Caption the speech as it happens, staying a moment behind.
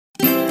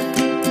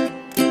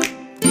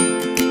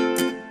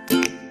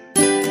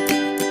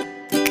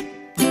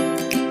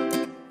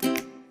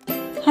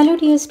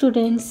dear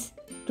students,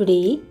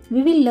 today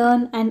we will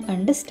learn and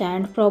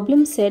understand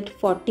problem set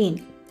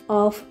 14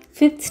 of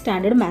 5th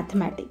standard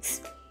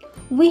mathematics.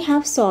 We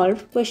have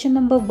solved question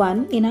number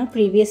 1 in our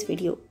previous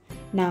video.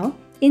 Now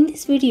in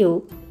this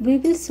video we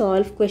will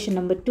solve question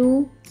number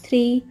 2,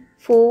 3,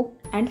 4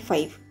 and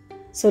 5.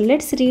 So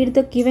let's read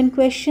the given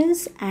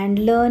questions and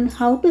learn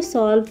how to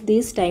solve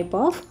these type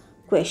of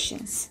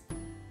questions.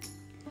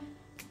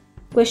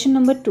 Question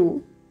number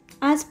 2.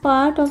 As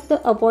part of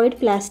the Avoid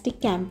Plastic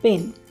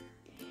campaign,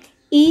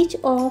 each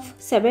of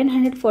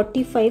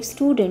 745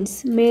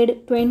 students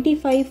made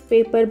 25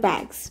 paper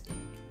bags.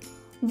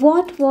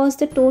 What was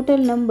the total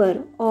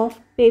number of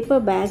paper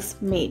bags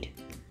made?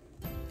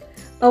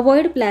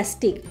 Avoid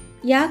Plastic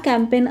या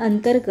campaign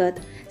अंतर्गत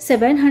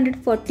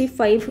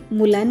 745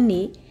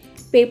 मुलांनी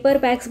paper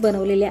bags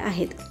बनवलेले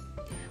आहेत.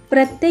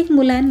 प्रत्येक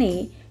मुलाने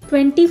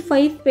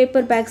 25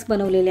 paper bags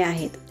बनवलेले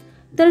आहेत.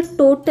 तर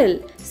टोटल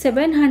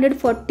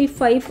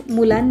 745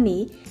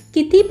 मुलांनी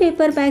किती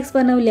पेपर बॅग्स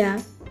बनवल्या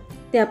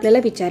ते आपल्याला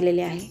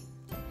विचारलेले आहे.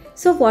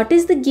 So what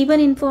is the given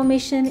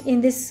information in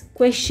this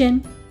question?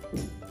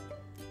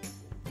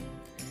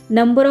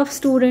 Number of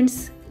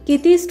students,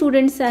 किती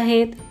स्टुडंट्स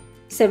आहेत?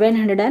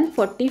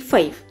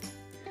 745.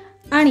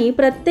 आणि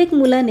प्रत्येक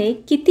मुलाने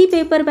किती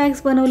पेपर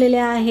बॅग्स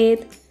बनवलेल्या आहेत?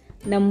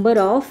 Number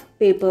of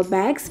paper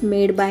bags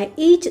made by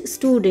each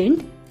student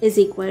is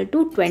equal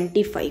to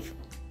 25.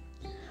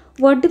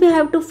 What do we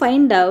have to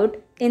find out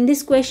in this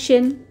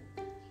question?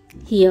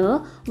 Here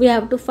we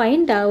have to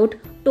find out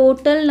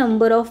total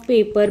number of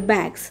paper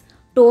bags.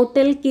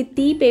 Total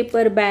किती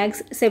paper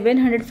bags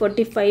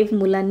 745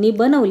 मुलांनी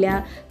बनवल्या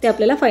ते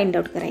आपल्याला find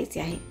out करायचे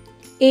आहे.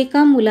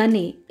 एका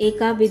मुलाने,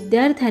 एका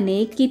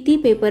विद्यार्थ्याने किती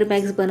पेपर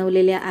बॅग्स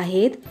बनवलेल्या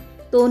आहेत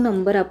तो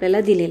नंबर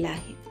आपल्याला दिलेला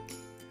आहे.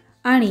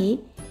 आणि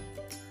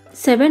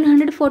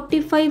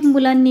 745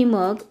 मुलांनी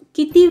मग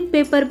किती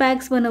पेपर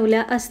बॅग्स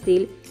बनवल्या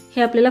असतील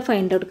हे आपल्याला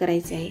फाइंड आउट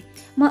करायचे आहे.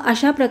 मग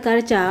अशा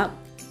प्रकारच्या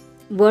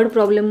वर्ड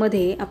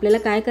प्रॉब्लेममध्ये आपल्याला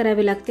काय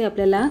करावे लागते?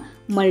 आपल्याला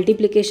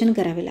मल्टिप्लिकेशन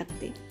करावे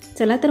लागते.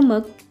 चला तर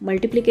मग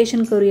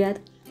मल्टिप्लिकेशन करूयात.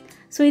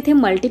 सो इथे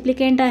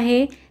मल्टिप्लिकेंट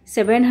आहे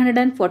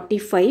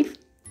 745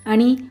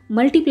 आणि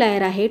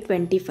मल्टिप्लायर आहे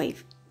 25.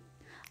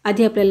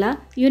 आधी आपल्याला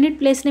युनिट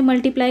प्लेसने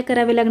मल्टिप्लाय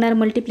करावे लागणार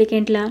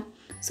मल्टिप्लिकेंटला.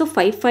 So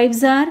 5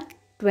 5s R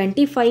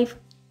 25.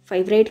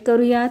 5 राईट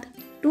करूयात.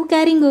 2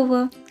 कॅरिंग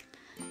ओव्हर.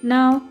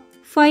 नाव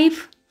 5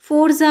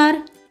 4s आर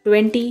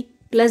 20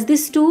 प्लस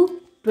दिस 2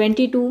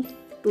 22.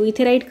 2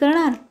 इथे राईट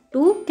करणार.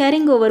 2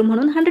 कॅरिंग ओव्हर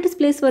म्हणून 100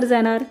 प्लेसवर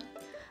जाणार.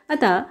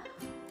 आता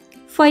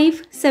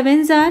 5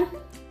 7s R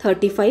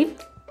 35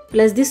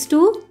 plus this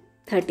 2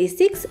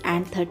 36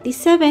 and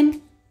 37.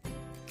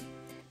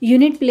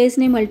 Unit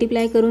प्लेसने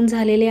multiply करून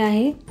झालेले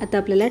आहे. आता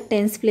आपल्याला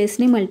टेन्स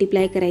प्लेसने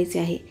मल्टिप्लाय करायचे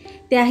आहे.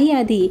 त्याही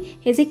आधी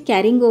हे जे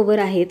कॅरिंग ओव्हर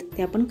आहेत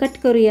ते आपण कट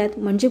करूयात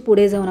म्हणजे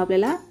पुढे जाऊन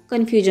आपल्याला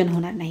कन्फ्युजन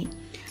होणार नाही.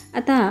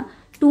 आता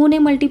 2 ने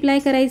मल्टिप्लाय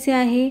करायचे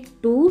आहे.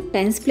 2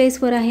 टेन्स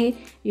प्लेसवर आहे.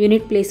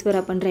 युनिट प्लेसवर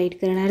आपण राईट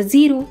करणार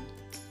 0.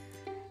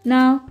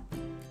 नाव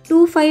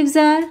 2 5s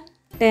आर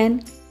 10.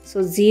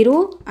 सो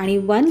 0 आणि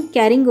 1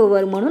 कॅरिंग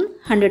ओव्हर म्हणून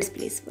 100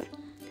 प्लेसवर.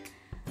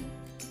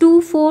 2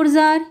 4s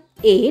आर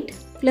 8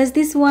 प्लस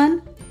दिस 1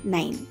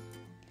 9.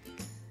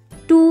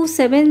 2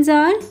 7s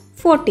आर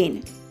 14.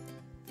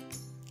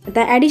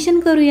 आता ॲडिशन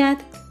करूयात.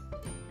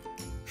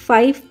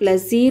 5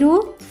 प्लस 0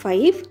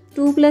 5.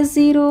 2 प्लस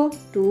 0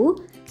 2.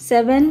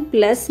 7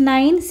 प्लस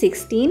 9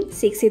 16.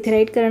 6 इथे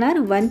राईट करणार.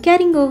 1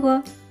 carrying over.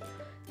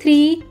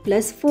 3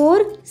 plus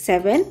 4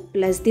 7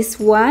 plus this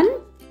 1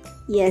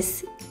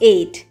 yes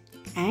 8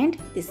 and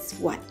this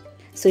 1.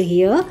 So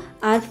here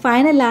our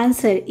final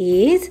answer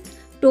is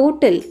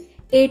total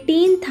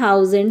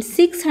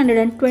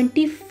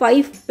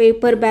 18,625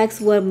 paper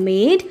bags were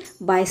made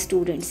by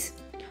students.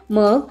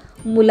 मग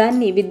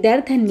मुलांनी,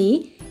 विद्यार्थ्यांनी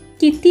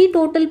किती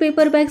total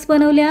paper bags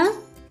बनवल्या?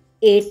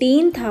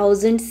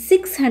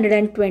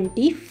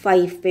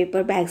 18,625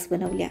 paper bags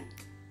बनवल्या.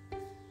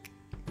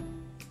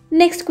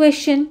 Next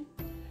question.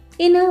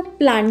 In a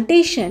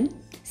plantation,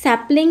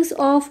 सॅपलिंग्स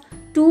of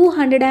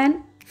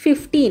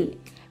 215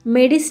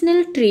 medicinal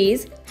trees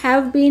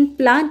have been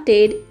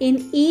planted in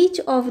each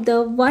of the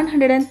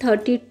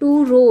 132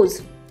 rows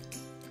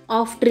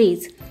of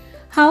trees.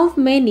 How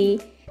many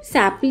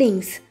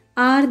saplings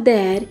are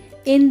there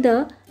in the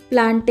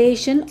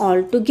plantation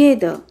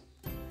altogether?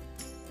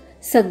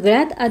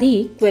 सगळ्यात आधी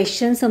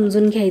question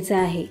समजून घ्यायचा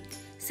आहे.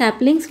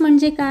 सॅपलिंग्स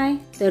म्हणजे काय?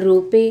 तर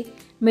रोपे.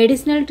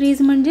 मेडिसिनल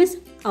ट्रीज म्हणजेच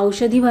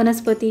औषधी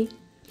वनस्पती.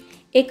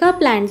 एका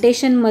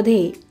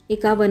प्लांटेशनमध्ये,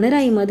 एका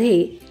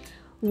वनराईमध्ये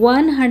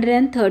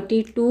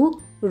 132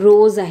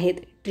 रोज आहेत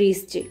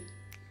ट्रीजचे.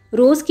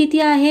 रोज किती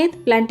आहेत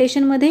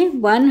प्लांटेशनमध्ये?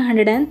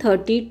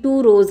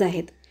 132 रोज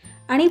आहेत.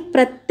 आणि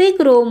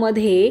प्रत्येक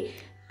रोमध्ये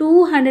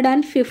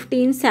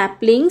 215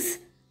 सॅपलिंग्स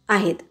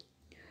आहेत.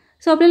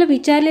 सो आपल्याला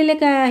विचारलेले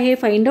काय आहे?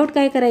 फाइंड आउट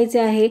काय करायचे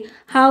आहे?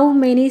 How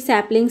many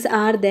सॅपलिंग्स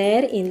R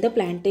there in the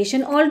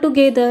plantation all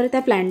together.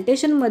 त्या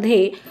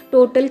प्लांटेशनमध्ये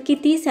टोटल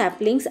किती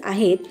सॅपलिंग्स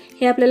आहेत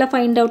हे आपल्याला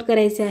फाइंड आउट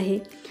करायचे आहे.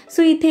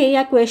 सो इथे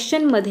या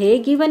क्वेश्चनमध्ये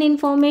गिवन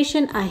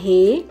इन्फॉर्मेशन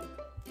आहे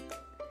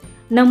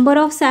नंबर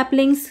ऑफ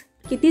सॅपलिंग्स,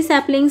 किती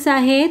सॅपलिंग्स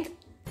आहेत?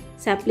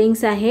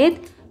 सॅपलिंग्स आहेत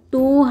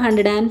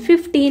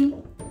 215.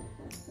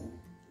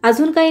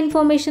 अजून काय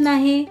इन्फॉर्मेशन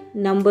आहे?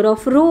 Number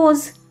of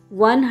rose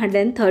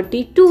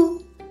 132.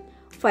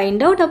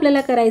 Find out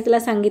आपल्याला करायला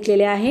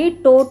सांगितलेले आहे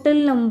टोटल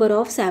नंबर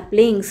ऑफ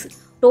सॅपलिंग्स.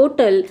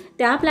 टोटल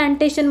त्या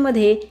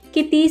प्लांटेशनमध्ये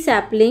किती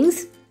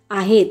सॅपलिंग्स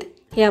आहेत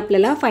हे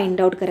आपल्याला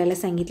फाइंड आउट करायला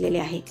सांगितलेले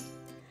आहे.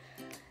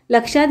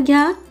 लक्षात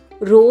घ्या,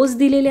 रोज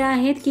दिलेले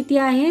आहेत. किती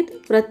आहेत?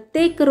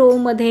 प्रत्येक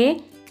रोमध्ये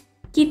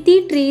किती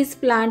ट्रीज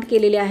प्लांट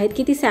केलेले आहेत,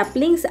 किती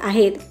सॅपलिंग्स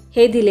आहेत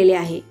हे दिलेले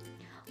आहे.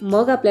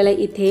 मग आपल्याला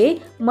इथे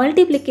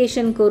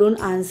मल्टिप्लिकेशन करून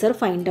आन्सर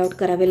फाइंड आउट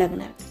करावे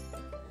लागणार.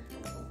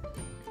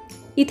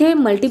 इथे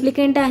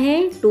मल्टिप्लिकेंट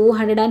आहे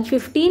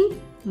 215,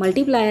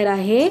 मल्टिप्लायर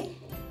आहे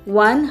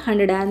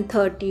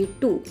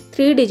 132.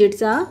 3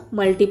 डिजिटचा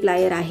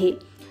मल्टिप्लायर आहे.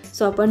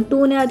 सो आपण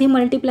 2 ने आधी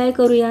मल्टिप्लाय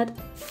करूयात.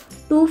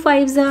 2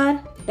 5s are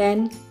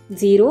 10,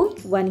 0,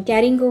 1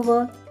 carrying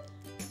over.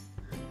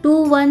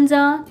 2 1s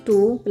are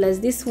 2 plus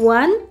this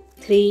 1,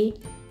 3.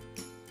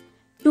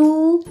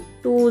 2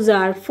 2s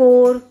are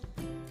 4.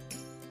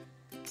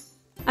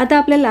 आता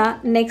आपल्याला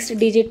नेक्स्ट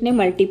डिजिटने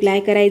मल्टिप्लाय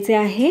करायचे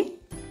आहे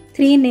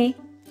 3 ने.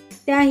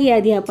 त्याही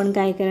आधी आपण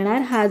काय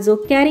करणार, हा जो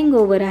कॅरिंग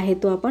ओव्हर आहे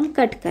तो आपण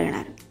कट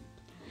करणार.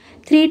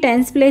 3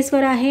 टेन्स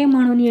प्लेसवर आहे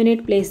म्हणून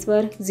युनिट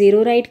प्लेसवर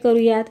 0 राईट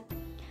करूयात.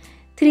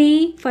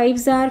 3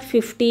 5s are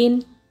 15,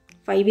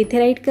 5 इथे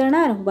राईट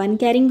करणार. 1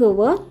 carrying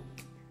over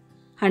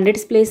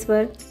hundreds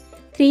प्लेसवर.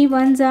 3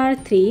 1s are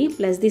 3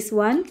 plus this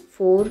 1,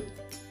 4.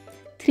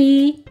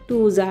 3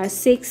 2s are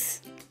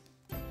 6.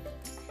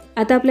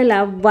 आता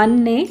आपल्याला 1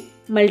 ने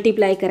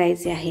मल्टिप्लाय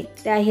करायचे आहे.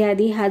 त्याही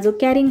आधी हा जो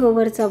कॅरिंग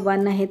ओव्हरचा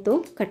 1 आहे तो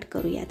कट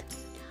करूयात.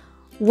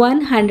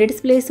 1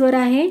 हंड्रेड्स प्लेसवर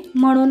आहे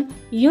म्हणून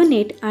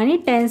युनिट आणि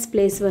टेन्स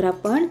प्लेसवर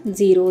आपण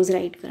 0s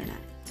राईट करणार.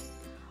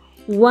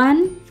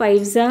 1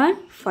 5s are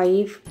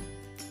 5,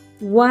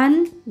 1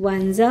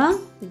 1s are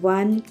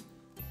 1,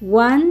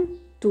 1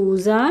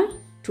 2s are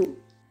 2.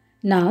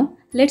 Now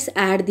let's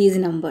add these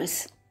numbers.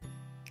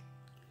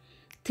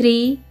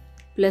 3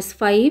 plus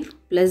 5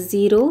 plus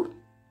 0,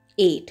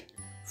 8.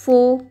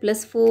 4 plus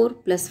 4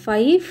 plus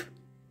 5,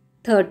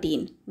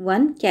 13.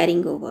 1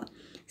 carrying over.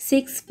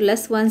 6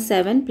 plus 1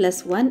 7 plus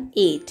 1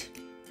 8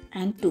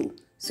 and 2.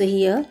 So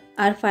here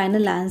our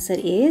final answer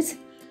is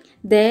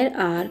there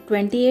are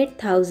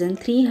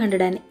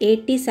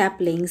 28,380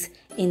 saplings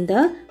in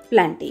the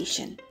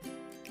plantation.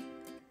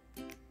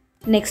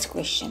 Next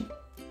question.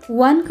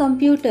 One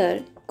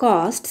computer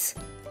costs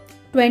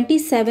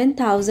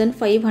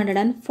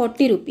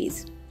 27,540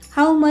 rupees.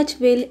 How much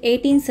will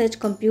 18 such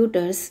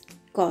computers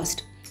cost?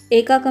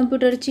 एका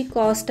कम्प्युटरची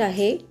cost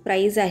आहे,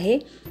 price आहे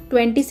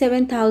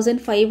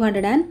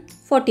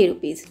 27,540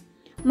 rupees.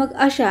 मग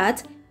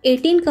अशाच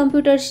 18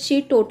 कम्प्युटर्सची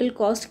total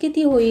cost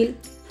किती होईल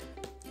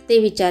ते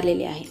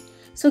विचारलेले आहे.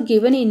 So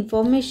given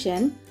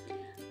information,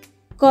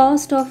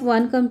 cost of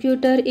one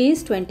computer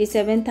is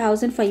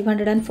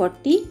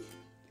 27,540.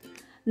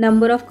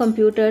 Number of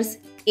computers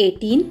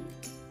 18.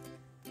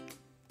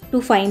 To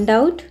find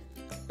out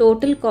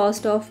total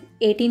cost of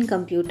 18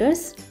 computers,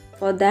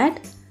 for that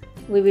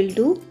we will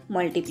do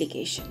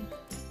multiplication.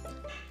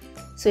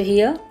 So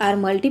here our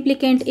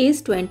multiplicand is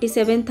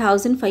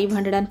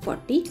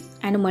 27,540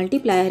 and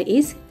multiplier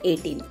is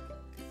 18.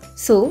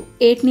 So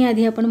 8 ने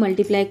आधी आपण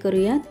multiply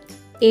करूयात.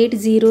 8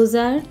 zeros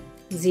are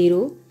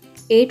 0,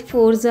 8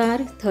 4s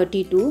are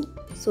 32.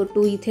 So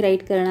 2 इथे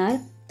right करणार.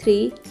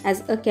 3 as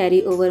a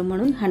carry over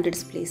म्हणून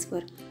hundreds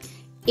प्लेसवर.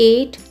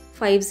 8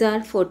 5s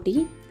are 40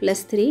 plus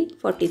 3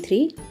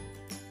 43,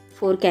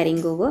 4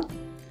 carrying over.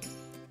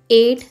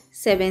 8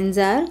 7s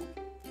are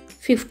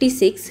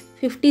 56,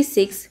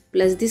 56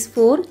 plus this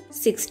 4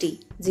 60,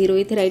 0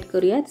 इथे right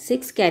करूयात.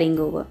 6 carrying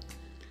over.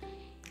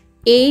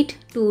 8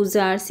 2s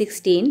are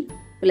 16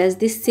 plus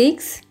this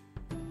 6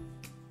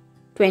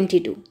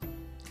 22.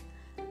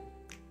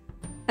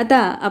 आता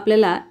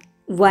आपल्याला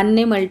 1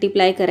 ने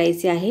मल्टिप्लाय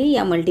करायचे आहे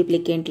या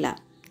मल्टिप्लिकेंटला,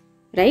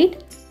 राईट.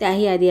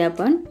 त्याही आधी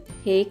आपण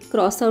हे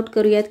क्रॉस आउट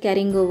करूयात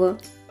कॅरिंग ओव्हर.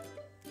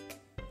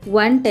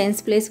 1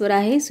 टेन्स प्लेसवर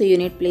आहे so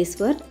unit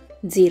प्लेसवर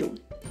 0.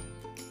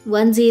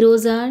 1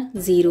 zeros are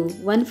 0,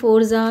 1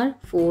 4s are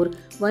 4,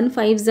 1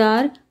 5s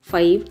are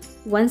 5,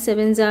 1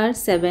 7s are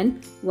 7,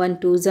 1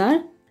 2s are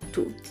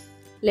 2.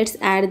 Let's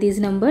add these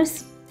numbers.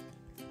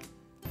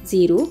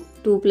 0,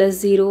 2 plus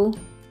 0,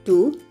 2,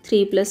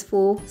 3 plus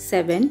 4,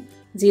 7,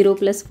 0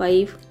 plus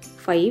 5,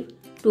 5,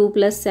 2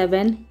 plus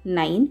 7,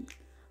 9,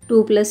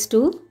 2 plus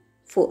 2,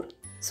 4.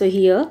 So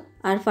here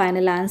our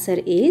final answer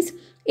is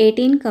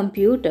 18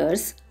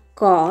 computers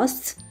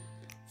costs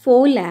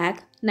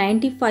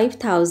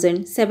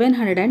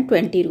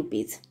 4,95,720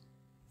 rupees.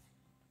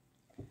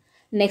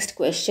 Next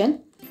question.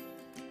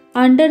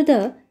 Under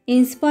the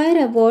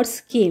Inspire Award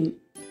scheme,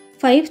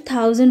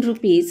 5,000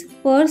 rupees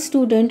per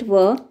student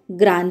were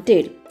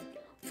granted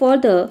for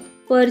the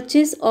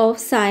purchase of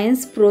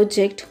science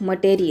project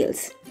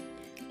materials.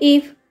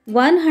 If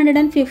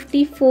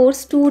 154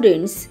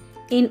 students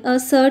in a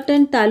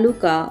certain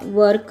taluka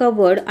were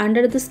covered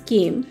under the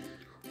scheme,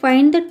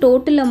 find the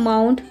total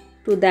amount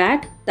to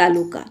that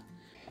taluka.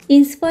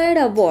 Inspired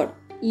award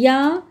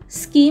या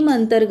scheme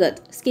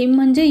अंतर्गत, scheme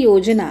म्हणजे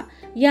योजना,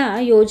 या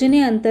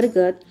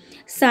योजनेअंतर्गत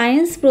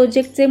science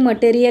प्रोजेक्टचे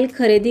material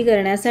खरेदी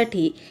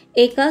करण्यासाठी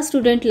एका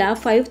स्टुडंटला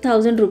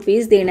 5,000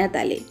 रुपीज देण्यात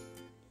आले.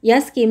 या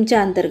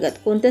स्कीमच्या अंतर्गत,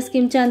 कोणत्या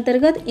स्कीमच्या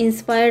अंतर्गत?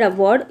 इन्स्पायर्ड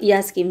अवॉर्ड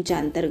या स्कीमच्या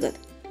अंतर्गत.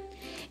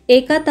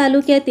 एका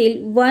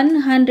तालुक्यातील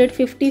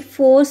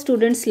 154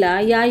 स्टुडंट्सला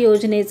या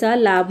योजनेचा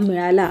लाभ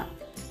मिळाला.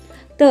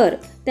 तर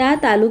त्या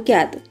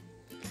तालुक्यात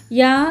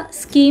या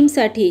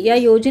स्कीमसाठी, या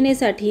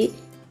योजनेसाठी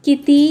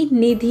किती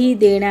निधी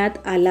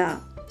देण्यात आला?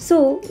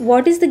 So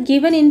what is the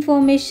given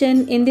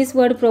information in this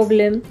word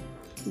problem?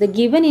 The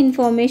given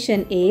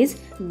information is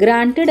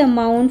granted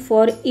amount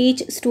for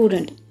each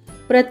student.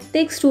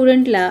 प्रत्येक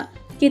स्टुडंटला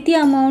किती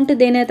अमाऊंट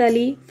देण्यात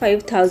आली?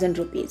 5,000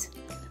 रुपीज.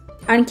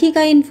 आणखी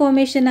काय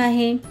इन्फॉर्मेशन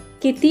आहे?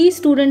 किती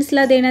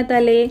स्टुडंट्सला देण्यात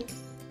आले?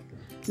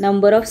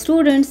 Number of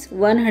students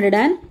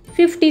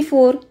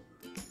 154.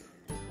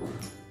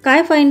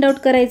 काय फाइंड आउट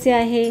करायचे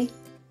आहे?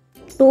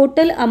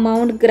 Total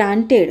amount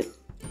granted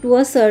to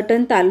a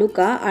certain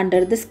taluka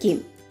under the scheme.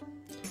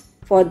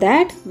 For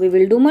that we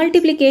will do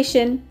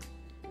multiplication.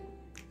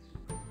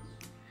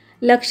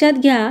 लक्षात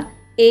घ्या,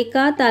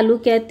 एका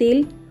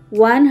तालुक्यातील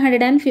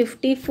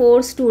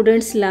 154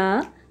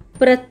 स्टुडंट्सला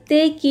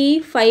प्रत्येकी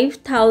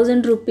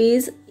 5,000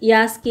 रुपीज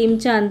या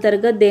स्कीमच्या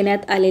अंतर्गत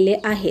देण्यात आलेले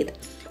आहेत.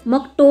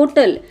 मग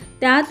टोटल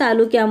त्या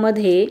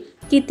तालुक्यामध्ये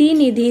किती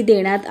निधी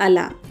देण्यात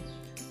आला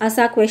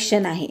असा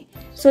क्वेश्चन आहे.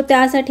 सो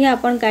त्यासाठी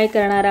आपण काय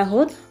करणार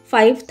आहोत?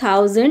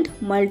 5,000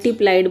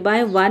 मल्टिप्लाइड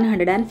बाय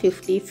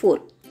 154.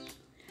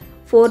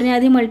 4ने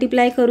आधी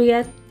मल्टिप्लाय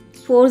करूयात.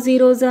 4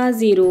 0 जा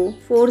 0,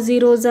 4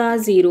 0 जा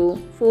 0,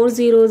 4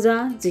 0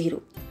 जा 0,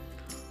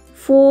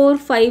 4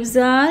 5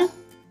 जार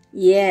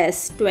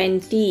येस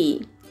 20.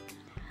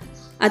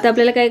 आता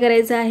आपल्याला काय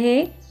करायचं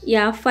आहे?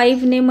 या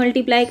 5ने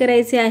मल्टिप्लाय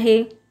करायचे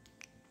आहे.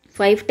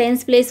 5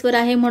 टेन्स प्लेसवर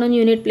आहे म्हणून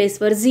युनिट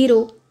प्लेसवर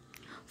 0.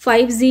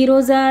 5 0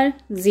 जार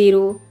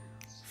 0,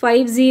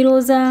 5 0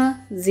 जा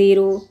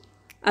 0,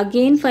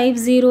 अगेन 5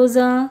 0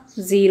 जा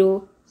 0.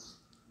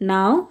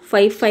 नाव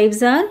 5 5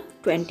 जार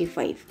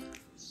 25.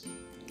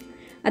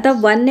 आता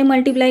 1ने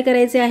मल्टिप्लाय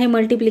करायचे आहे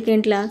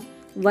मल्टिप्लिकेंटला.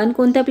 1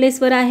 कोणत्या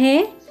प्लेसवर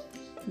आहे?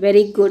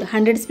 Very good,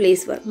 100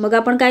 प्लेसवर. मग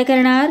आपण काय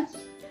करणार?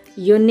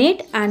 युनिट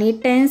आणि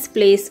टेन्स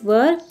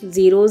प्लेसवर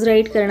झिरोज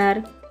राईट करणार.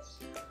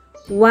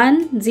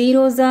 1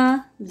 0 जा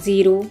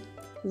 0,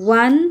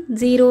 1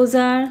 0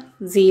 जा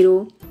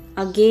 0,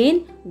 अगेन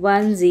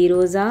 1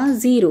 0 जा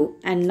 0,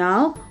 and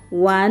now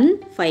 1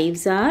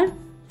 5 are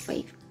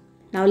 5.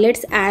 Now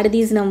let's add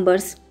these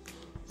numbers.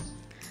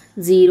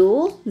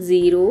 0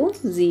 0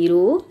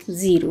 0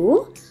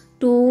 0,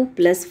 2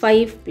 plus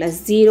 5 plus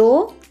 0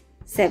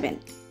 7,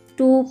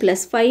 2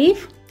 plus 5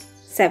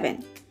 7.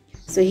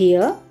 So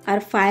here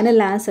our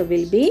final answer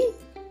will be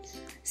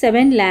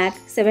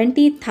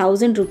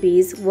 7,70,000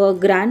 rupees were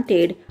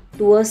granted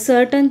to a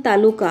certain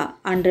taluka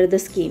under the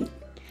scheme.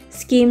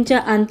 स्कीमच्या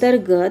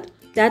अंतर्गत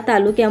त्या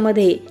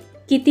तालुक्यामध्ये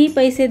किती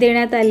पैसे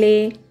देण्यात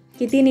आले?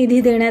 किती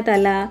निधी देण्यात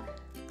आला?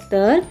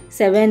 तर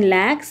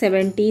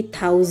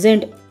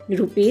 7,70,000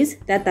 रुपीज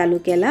त्या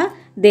तालुक्याला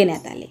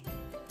देण्यात आले.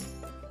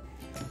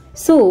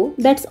 So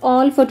that's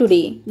all for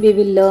today. We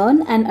will learn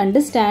and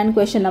understand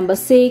question number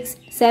 6,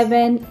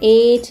 7,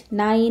 8,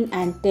 9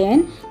 and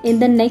 10 in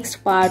the next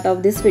part of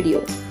this video.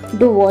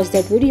 Do watch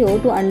that video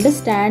to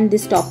understand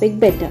this topic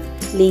better.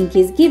 Link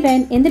is given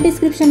in the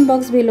description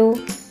box below.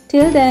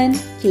 Till then,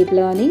 keep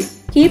learning,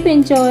 keep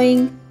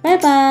enjoying. Bye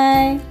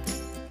bye.